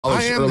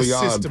I am the early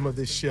system on of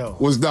this show.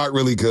 was not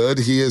really good.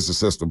 He is the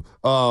system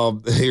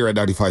here at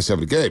 95.7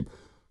 The Game.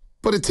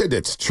 But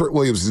attendance, Trent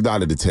Williams is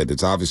not in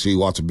attendance. Obviously, he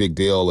wants a big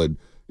deal. And,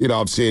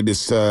 I'm seeing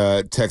this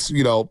text,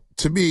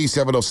 to me,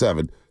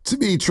 707, to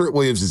me, Trent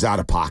Williams is out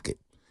of pocket.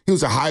 He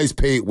was the highest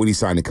paid when he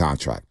signed the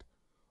contract.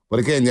 But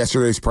again,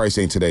 yesterday's price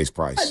ain't today's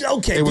price.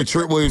 Okay. And when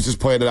Trent Williams is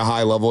playing at a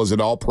high level as an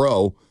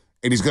all-pro,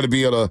 and he's going to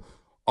be on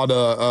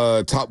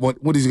a top one,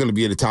 what is he going to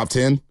be in the top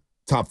 10?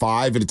 Top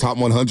 5 in the top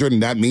 100,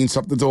 and that means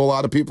something to a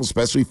lot of people,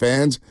 especially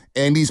fans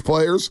and these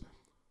players.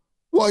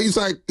 Well,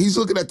 he's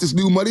looking at this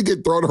new money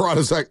get thrown around.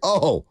 It's like,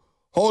 oh,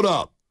 hold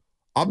up.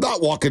 I'm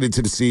not walking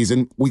into the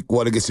season, week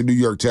 1 against the New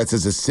York Jets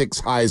as the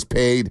 6th highest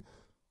paid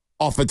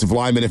offensive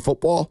lineman in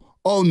football.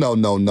 Oh, no.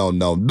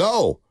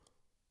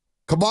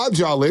 Come on,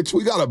 John Lynch.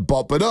 We got to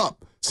bump it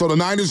up. So the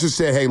Niners just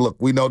said, hey, look,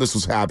 we know this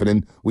was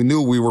happening. We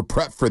knew we were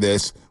prepped for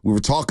this. We were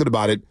talking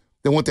about it.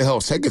 Then what the hell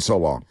is taking so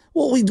long?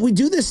 Well, we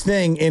do this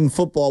thing in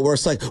football where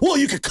it's like, well,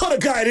 you could cut a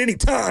guy at any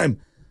time.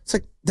 It's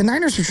like the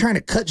Niners were trying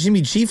to cut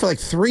Jimmy G for like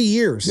 3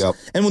 years. Yep.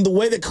 And when the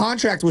way the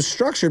contract was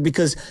structured,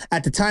 because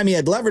at the time he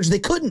had leverage, they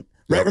couldn't.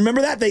 Right? Yep.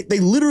 Remember that? They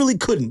literally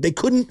couldn't. They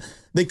couldn't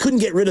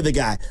get rid of the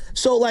guy.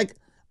 So like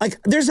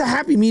there's a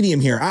happy medium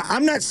here.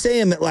 I'm not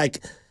saying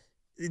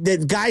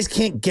that guys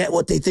can't get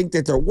what they think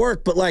that they're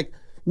worth, but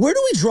where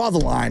do we draw the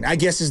line? I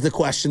guess is the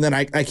question that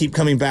I keep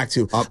coming back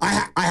to.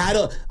 I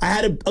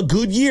had a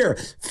good year.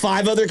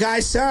 5 other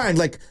guys signed.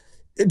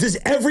 Does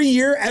every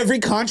year, every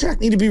contract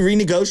need to be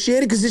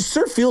renegotiated? Because it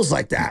sure feels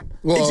like that.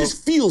 It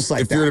just feels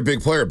like that. If you're a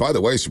big player, by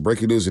the way, some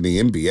breaking news in the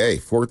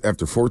NBA.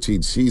 After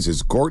 14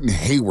 seasons, Gordon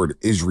Hayward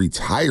is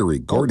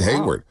retiring. Gordon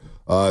Hayward,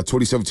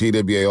 2017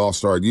 NBA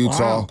All-Star in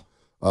Utah.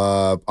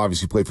 Wow.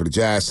 Obviously played for the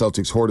Jazz,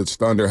 Celtics, Hornets,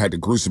 Thunder, had the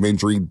gruesome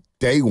injury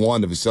day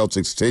 1 of his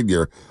Celtics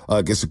tenure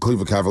against the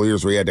Cleveland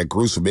Cavaliers where he had that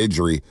gruesome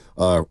injury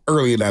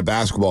early in that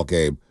basketball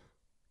game.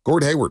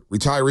 Gordon Hayward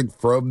retiring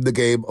from the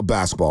game of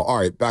basketball. All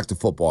right, back to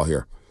football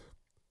here.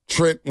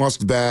 Trent wants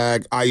the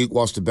bag. Ayuk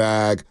wants the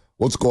bag.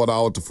 What's going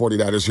on with the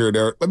 49ers here and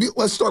there?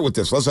 Let's start with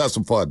this. Let's have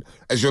some fun.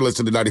 As you're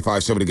listening to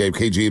 95.7 The Game,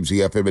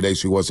 KGMZ FM and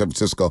AC1 San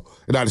Francisco,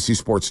 an Odyssey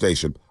Sports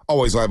Station.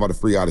 Always live on the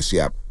free Odyssey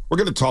app. We're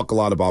going to talk a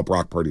lot about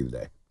Brock Purdy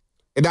today.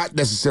 And not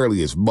necessarily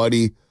his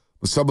money,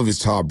 but some of his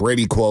Tom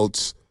Brady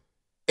quotes.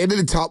 And in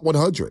the top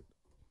 100.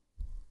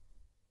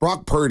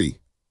 Brock Purdy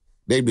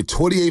named the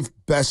 28th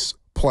best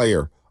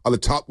player on the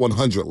top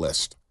 100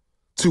 list.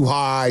 Too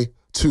high,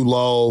 too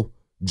low,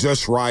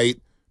 just right.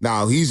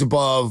 Now, he's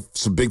above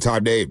some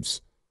big-time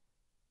names.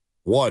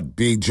 One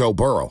being Joe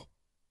Burrow.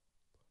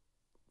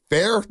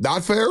 Fair?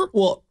 Not fair?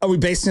 Well, are we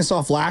basing this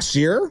off last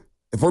year?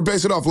 If we're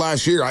basing it off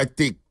last year, I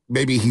think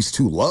maybe he's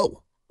too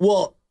low.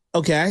 Well,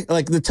 okay.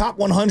 The top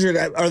 100,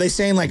 are they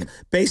saying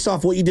based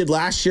off what you did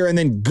last year and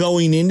then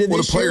going into this year?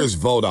 Well, the players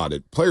vote on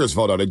it. Players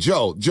vote on it.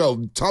 Joe,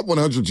 top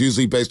 100 is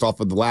usually based off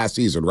of the last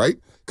season, right?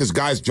 Because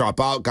guys drop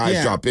out,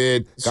 guys drop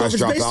in, guys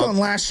drop out. So if it's based on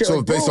last year, so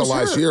if based on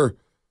last year,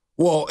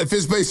 well, if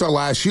it's based on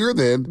last year,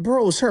 then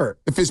Burrow's hurt.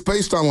 If it's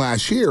based on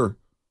last year,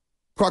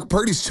 Brock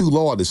Purdy's too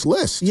low on this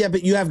list. Yeah,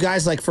 but you have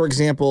guys for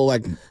example,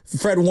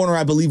 Fred Warner,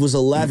 I believe, was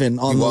 11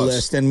 on the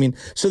list. And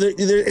so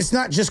it's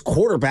not just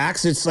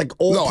quarterbacks; it's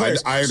old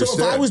players. I understand.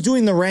 So if I was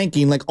doing the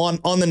ranking,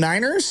 on the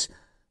Niners,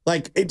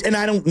 and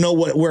I don't know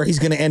where he's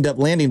going to end up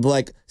landing,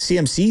 but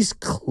CMC's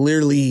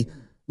clearly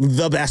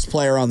the best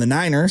player on the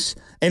Niners.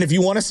 And if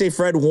you want to say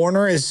Fred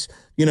Warner is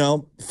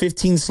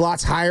 15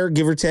 slots higher,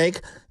 give or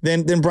take,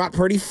 then Brock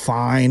Purdy,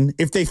 fine.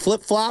 If they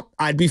flip-flop,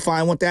 I'd be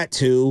fine with that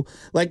too.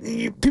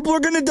 People are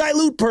going to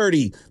dilute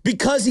Purdy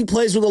because he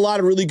plays with a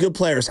lot of really good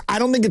players. I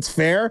don't think it's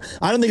fair.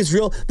 I don't think it's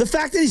real. The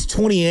fact that he's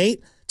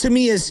 28, to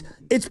me, it's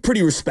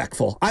pretty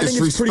respectful. I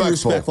think it's pretty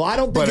respectful. I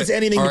don't think it's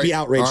anything to be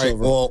outraged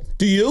over. Well,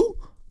 do you?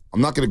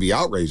 I'm not going to be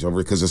outraged over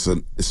it because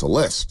it's a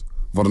list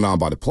voted on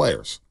by the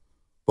players.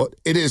 But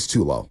it is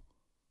too low.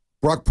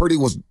 Brock Purdy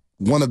was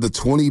one of the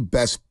 20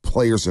 best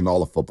players in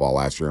all of football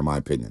last year, in my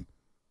opinion.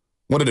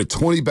 One of the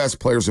 20 best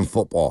players in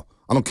football.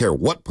 I don't care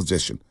what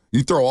position.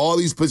 You throw all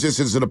these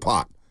positions in a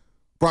pot.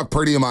 Brock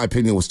Purdy, in my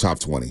opinion, was top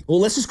 20.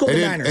 Well, let's just go to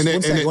the Niners.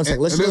 One second.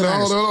 Let's go to the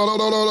Niners. No.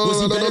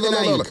 Was he better than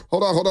Ayuk?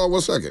 Hold on.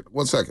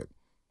 1 second.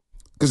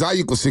 Because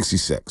Ayuk was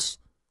 66.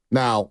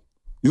 Now,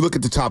 you look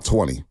at the top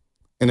 20,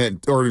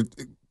 or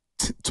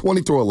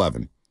 20 through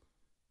 11.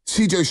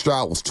 C.J.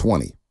 Stroud was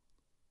 20.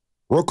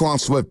 Roquan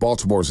Swift,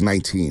 Baltimore, was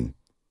 19.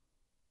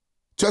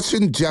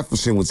 Justin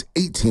Jefferson was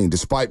 18,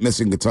 despite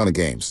missing a ton of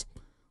games.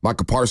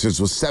 Micah Parsons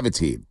was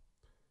 17,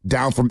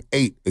 down from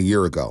 8 a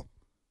year ago.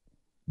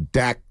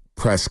 Dak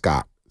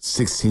Prescott,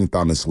 16th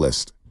on this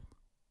list.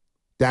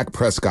 Dak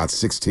Prescott,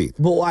 16th.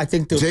 Well, I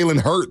think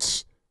Jalen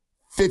Hurts,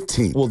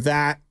 15th. Well,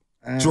 that...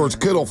 George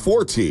Kittle,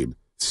 14.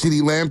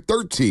 CeeDee Lamb,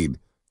 13.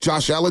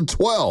 Josh Allen,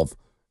 12.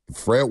 And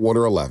Fred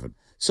Warner, 11.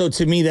 So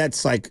to me,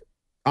 that's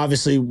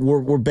obviously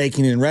we're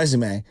baking in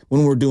resume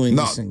when we're doing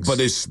these things. But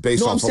it's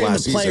based off of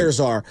last season. I'm saying the players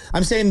are.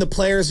 I'm saying the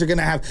players are going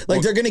to have,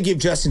 they're going to give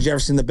Justin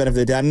Jefferson the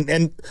benefit of the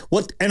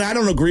doubt. And I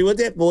don't agree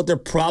with it, but what they're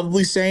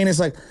probably saying is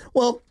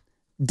well,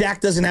 Dak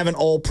doesn't have an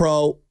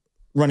all-pro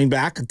running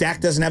back.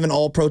 Dak doesn't have an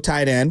all-pro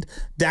tight end.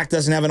 Dak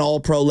doesn't have an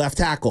all-pro left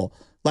tackle.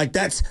 Like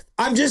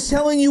I'm just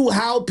telling you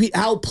how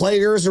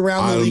players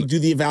around the league do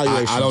the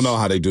evaluations. I don't know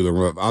how they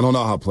do I don't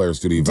know how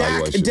players do the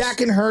evaluations. Dak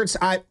and Hurts,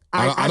 I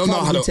don't know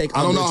how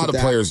the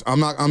players.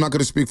 I'm not going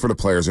to speak for the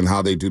players and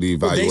how they do the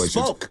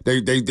evaluations.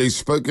 They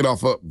spoke it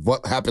off of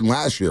what happened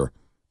last year.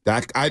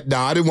 Dak, I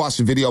didn't watch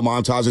the video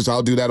montages.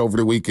 I'll do that over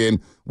the weekend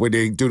where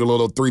they do the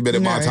little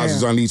 3-minute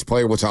montages on each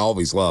player, which I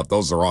always love.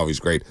 Those are always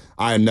great.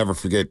 I never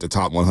forget the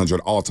top 100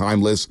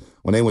 all-time list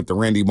when they went to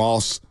Randy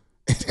Moss.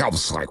 I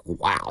was like,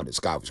 wow, this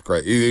guy was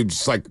great. It was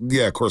just like,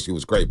 yeah, of course he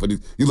was great. But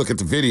you look at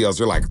the videos,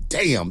 they're like,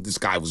 damn, this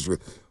guy was.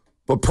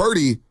 But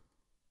Purdy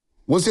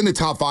was in the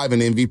top 5 in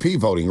MVP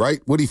voting, right?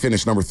 What did he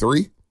finish, number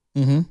 3?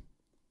 Mm-hmm.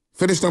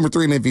 Finished number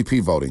 3 in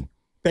MVP voting.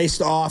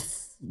 Based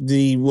off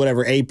the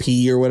whatever AP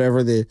or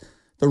whatever the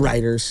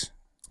writers.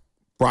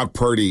 Brock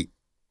Purdy,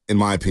 in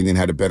my opinion,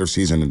 had a better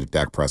season than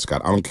Dak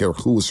Prescott. I don't care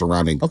who was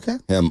surrounding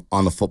him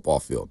on the football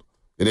field.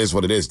 It is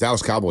what it is.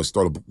 Dallas Cowboys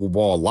throw the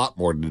ball a lot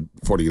more than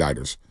the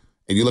 49ers.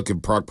 And you look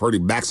at Brock Purdy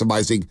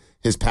maximizing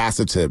his pass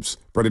attempts.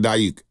 Brandon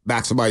Ayuk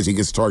maximizing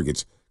his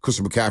targets.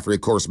 Christian McCaffrey,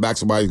 of course,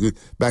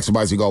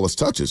 maximizing all his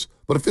touches.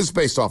 But if it's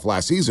based off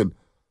last season,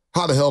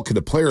 how the hell could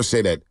a player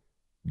say that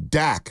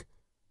Dak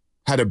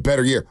had a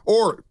better year?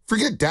 Or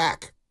forget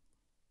Dak.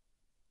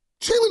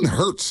 Jalen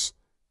Hurts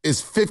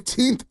is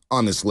 15th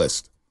on this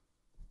list.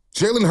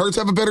 Jalen Hurts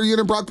have a better year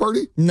than Brock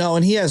Purdy? No,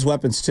 and he has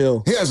weapons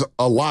too. He has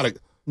a lot of...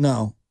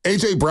 No.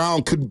 A.J.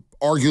 Brown could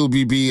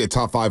arguably be a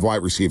top 5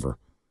 wide receiver.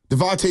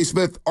 Devontae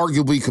Smith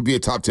arguably could be a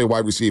top 10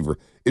 wide receiver.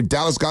 If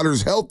Dallas Goedert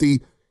is healthy,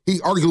 he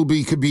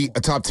arguably could be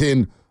a top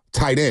 10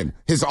 tight end.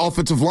 His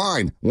offensive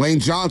line, Lane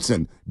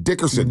Johnson,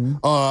 Dickerson,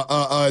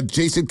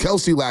 Jason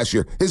Kelsey last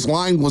year, his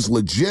line was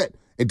legit.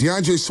 And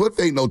DeAndre Swift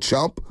ain't no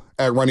chump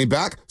at running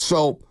back.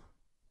 So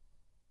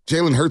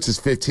Jalen Hurts is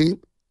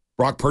 15th.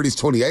 Brock Purdy's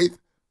 28th.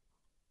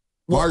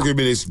 My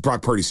argument is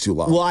Brock Purdy's too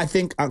low. Well, I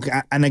think,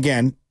 and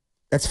again,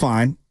 that's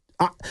fine.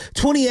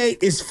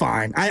 28 is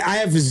fine. I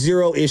have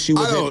zero issue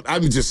with it.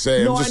 I'm just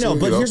saying. No, I know,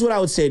 but here's what I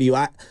would say to you.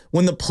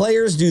 When the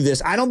players do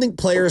this, I don't think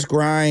players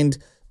grind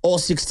all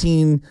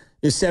 16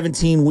 or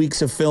 17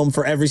 weeks of film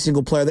for every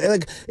single player.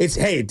 Like, it's,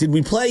 hey, did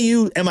we play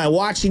you? Am I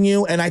watching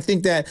you? And I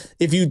think that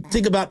if you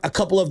think about a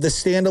couple of the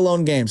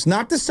standalone games,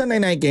 not the Sunday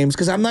night games,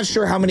 because I'm not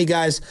sure how many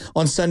guys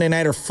on Sunday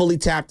night are fully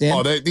tapped in.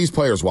 Oh, these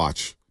players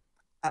watch.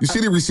 You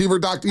see the receiver,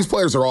 Doc? These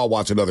players are all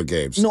watching other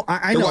games. No,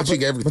 I know.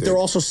 Watching everything. But they're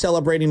also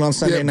celebrating on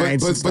Sunday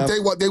nights. But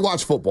they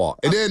watch football,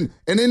 and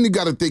then you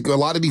got to think a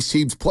lot of these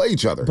teams play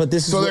each other. But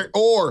this is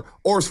or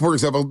for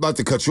example, not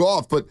to cut you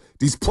off, but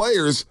these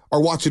players are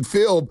watching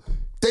film.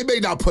 They may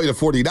not play the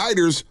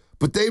 49ers,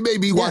 but they may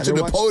be watching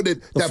the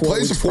opponent that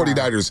plays the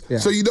 49ers. Yeah.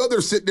 So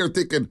they're sitting there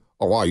thinking,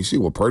 oh wow, you see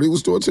what Purdy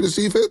was doing to the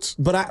defense?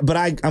 But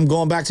I'm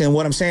going back to, and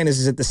what I'm saying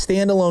is that the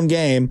standalone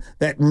game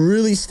that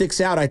really sticks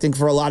out, I think,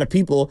 for a lot of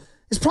people,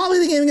 is probably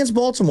the game against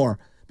Baltimore,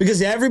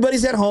 because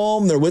everybody's at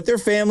home, they're with their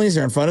families,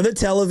 they're in front of the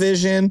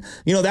television.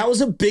 That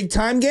was a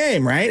big-time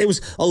game, right? It was,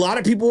 a lot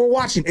of people were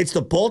watching. It's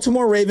the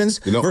Baltimore Ravens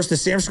versus the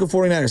San Francisco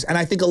 49ers. And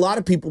I think a lot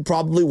of people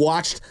probably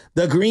watched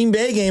the Green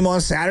Bay game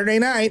on Saturday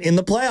night in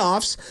the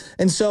playoffs.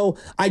 And so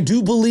I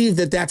do believe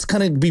that that's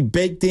going to be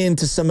baked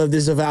into some of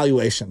these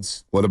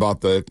evaluations. What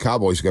about the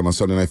Cowboys game on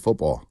Sunday Night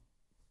Football?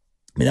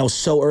 I mean, that was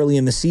so early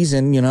in the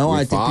season,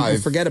 I think people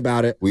forget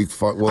about it. Week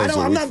 5.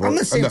 I'm not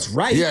saying it's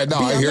right. Yeah, no,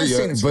 I hear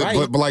you.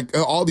 But like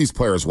all these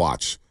players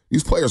watch.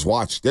 These players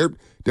watch. They're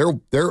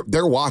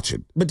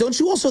watching. But don't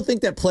you also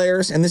think that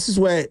players, and this is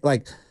where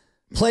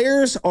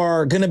players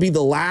are going to be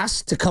the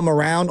last to come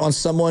around on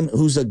someone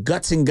who's a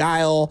guts and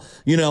guile,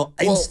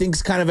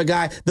 instincts kind of a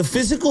guy. The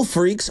physical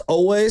freaks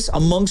always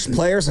amongst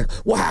players, like,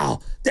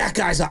 wow, that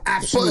guy's an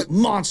absolute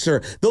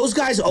monster. Those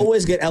guys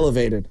always get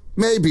elevated.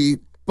 Maybe.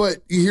 But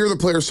you hear the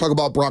players talk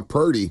about Brock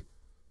Purdy.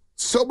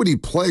 So many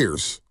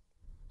players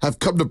have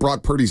come to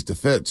Brock Purdy's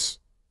defense.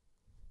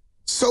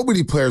 So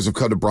many players have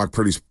come to Brock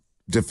Purdy's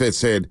defense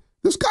saying,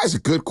 this guy's a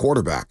good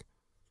quarterback.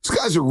 This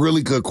guy's a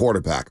really good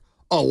quarterback.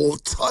 A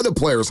ton of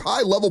players,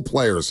 high-level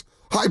players,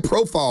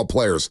 high-profile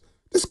players.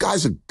 This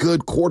guy's a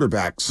good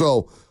quarterback.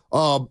 So,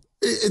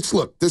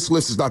 look, this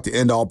list is not the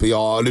end-all,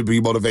 be-all. It'd be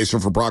motivation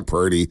for Brock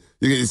Purdy.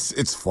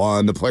 It's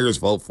fun. The players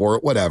vote for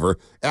it, whatever.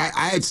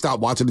 I had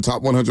stopped watching the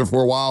top 100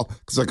 for a while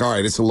because, all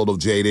right, it's a little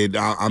jaded.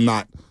 I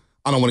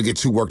don't want to get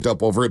too worked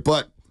up over it.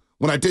 But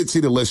when I did see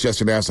the list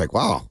yesterday, I was like,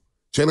 wow,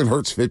 Jalen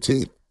Hurts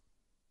 15th.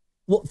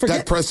 Well,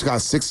 Dak Prescott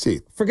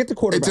 16th. Forget the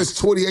quarterback. It's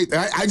just 28.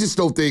 I just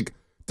don't think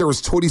there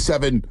was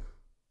 27.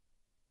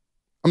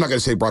 I'm not going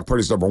to say Brock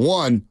Purdy's number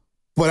one,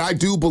 but I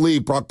do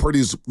believe Brock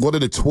Purdy's one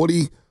of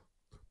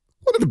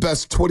the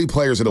best 20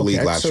 players in the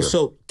league last year.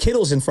 So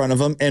Kittle's in front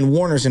of him and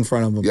Warner's in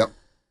front of him. Yep.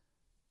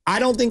 I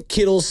don't think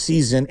Kittle's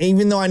season,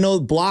 even though I know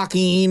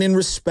blocking and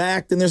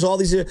respect and there's all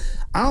these,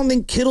 I don't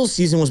think Kittle's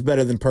season was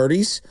better than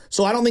Purdy's.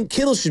 So I don't think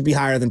Kittle should be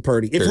higher than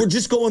Purdy. If we're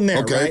just going there,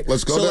 okay, right?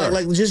 Let's go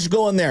there. Just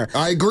going there.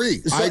 I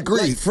agree.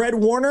 Like Fred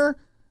Warner,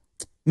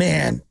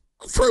 man,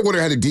 Fred Warner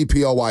had a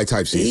DPOY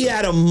type season. He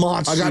had a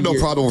monster I got no year.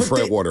 problem with But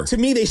Fred Warner. To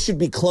me, they should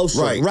be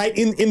closer, right?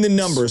 In the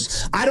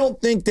numbers. I don't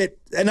think that,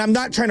 and I'm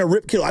not trying to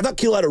rip Kittle. I thought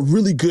Kittle had a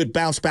really good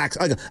bounce back.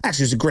 Actually, it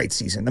was a great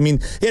season. I mean,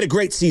 he had a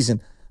great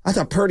season. I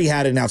thought Purdy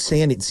had an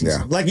outstanding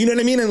season. Yeah. Like, you know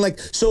what I mean? And like,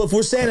 so if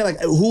we're saying it, like,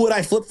 who would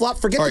I flip-flop?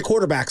 Forget the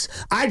quarterbacks.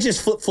 I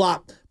just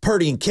flip-flop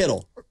Purdy and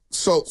Kittle.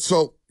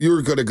 So you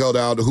were going to go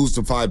down to who's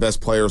the 5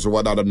 best players or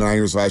whatnot of the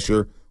Niners last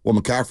year. Well,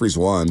 McCaffrey's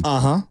one.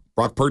 Uh-huh.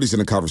 Brock Purdy's in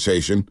the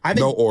conversation.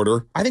 No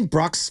order. I think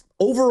Brock's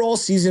overall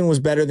season was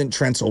better than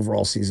Trent's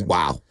overall season.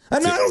 Wow.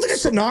 And I don't think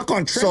it's a knock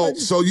on Trent.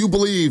 So you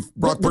believe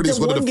Brock Purdy's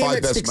one of the 5 best Niners? The one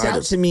game that sticks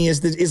out to me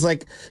is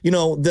like, you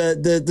know,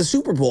 the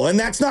Super Bowl. And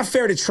that's not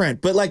fair to Trent.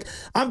 But like,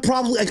 I'm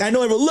probably, like, I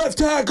know everyone, left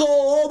tackle,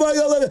 oh my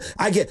God.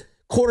 I get,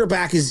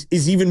 quarterback is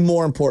even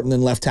more important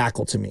than left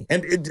tackle to me.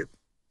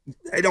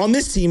 And on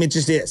this team, it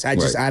just is. I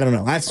don't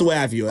know. That's the way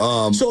I view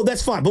it. So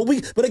that's fine.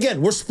 But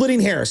again, we're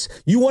splitting hairs.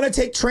 You want to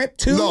take Trent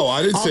 2? No,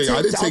 I didn't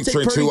take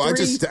Trent 2.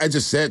 I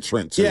just said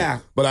Trent 2. Yeah.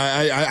 But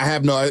I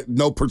have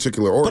no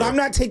particular order. But I'm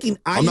not taking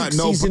Ayuk's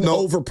season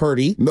over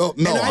Purdy. No.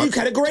 And Ayuk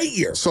had a great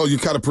year. So you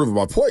kind of proving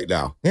my point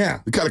now.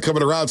 Yeah. You're kind of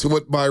coming around to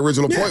what my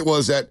original point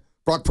was, that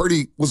Brock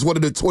Purdy was one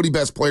of the 20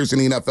 best players in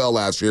the NFL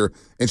last year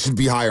and should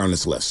be higher on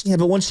this list. Yeah,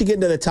 but once you get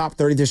into the top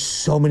 30, there's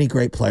so many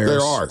great players.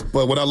 There are.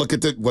 But when I look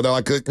at Dak, when I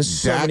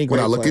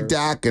look at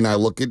Dak and I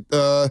look at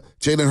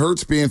Jalen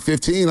Hurts being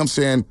 15, I'm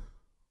saying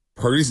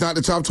Purdy's not in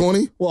the top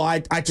 20. Well,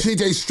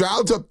 CJ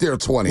Stroud's up there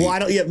 20.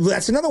 Well,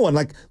 that's another one.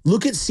 Like,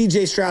 look at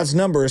CJ Stroud's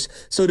numbers.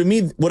 So to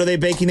me, what are they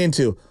baking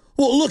into?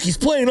 Well, look, he's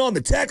playing on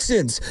the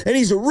Texans and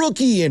he's a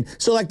rookie, and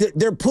so like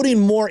they're putting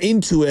more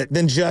into it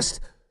than just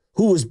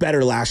who was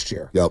better last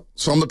year. Yep.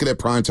 So I'm looking at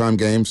primetime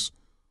games.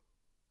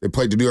 They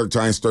played the New York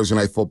Giants Thursday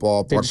Night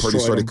Football. Brock Purdy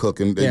started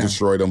cooking. They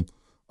destroyed them.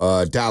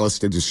 Dallas,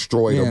 they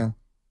destroyed them.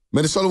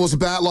 Minnesota was a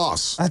bad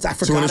loss. I forgot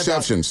 2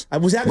 interceptions.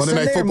 Was that Monday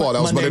Night Football?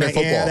 That was Monday Night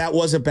Football. Yeah, that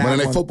was a bad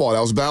Monday Night Football.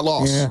 That was a bad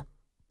loss. Yeah.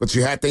 But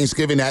you had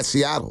Thanksgiving at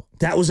Seattle.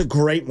 That was a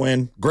great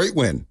win. Great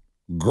win.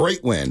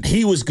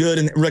 He was good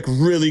and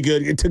really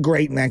good to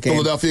great in that game.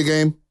 Philadelphia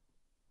game.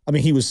 I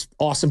mean, he was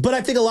awesome. But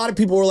I think a lot of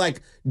people were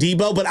like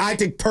Debo, but I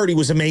think Purdy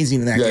was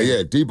amazing in that game.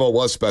 Yeah, Debo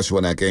was special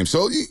in that game.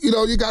 So,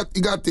 you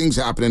got things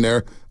happening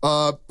there.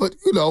 But,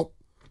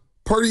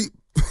 Purdy,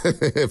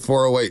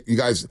 408, you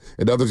guys,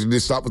 and others need to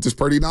stop with this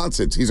Purdy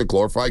nonsense. He's a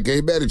glorified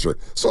game manager.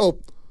 So,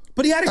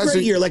 but he had a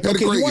great year. Like, okay,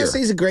 you want to say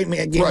he's a great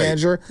game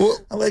manager? Well,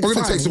 we're going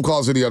to take some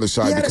calls on the other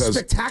side. He had a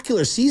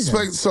spectacular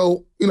season.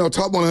 So,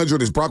 top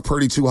 100, is Brock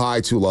Purdy too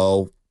high, too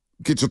low?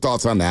 Get your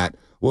thoughts on that.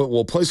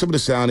 We'll play some of the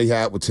sound he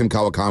had with Tim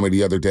Kawakami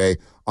the other day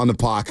on the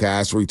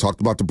podcast where he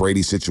talked about the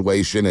Brady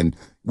situation and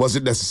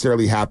wasn't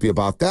necessarily happy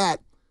about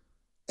that.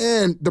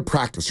 And the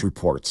practice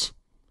reports.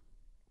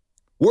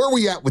 Where are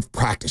we at with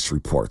practice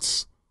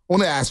reports? I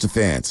want to ask the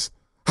fans,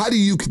 how do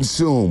you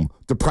consume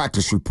the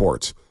practice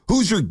reports?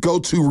 Who's your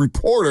go-to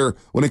reporter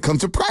when it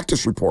comes to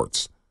practice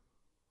reports?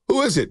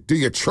 Who is it? Do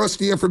you trust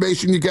the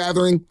information you're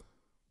gathering?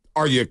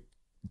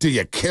 Do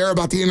you care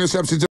about the interceptions?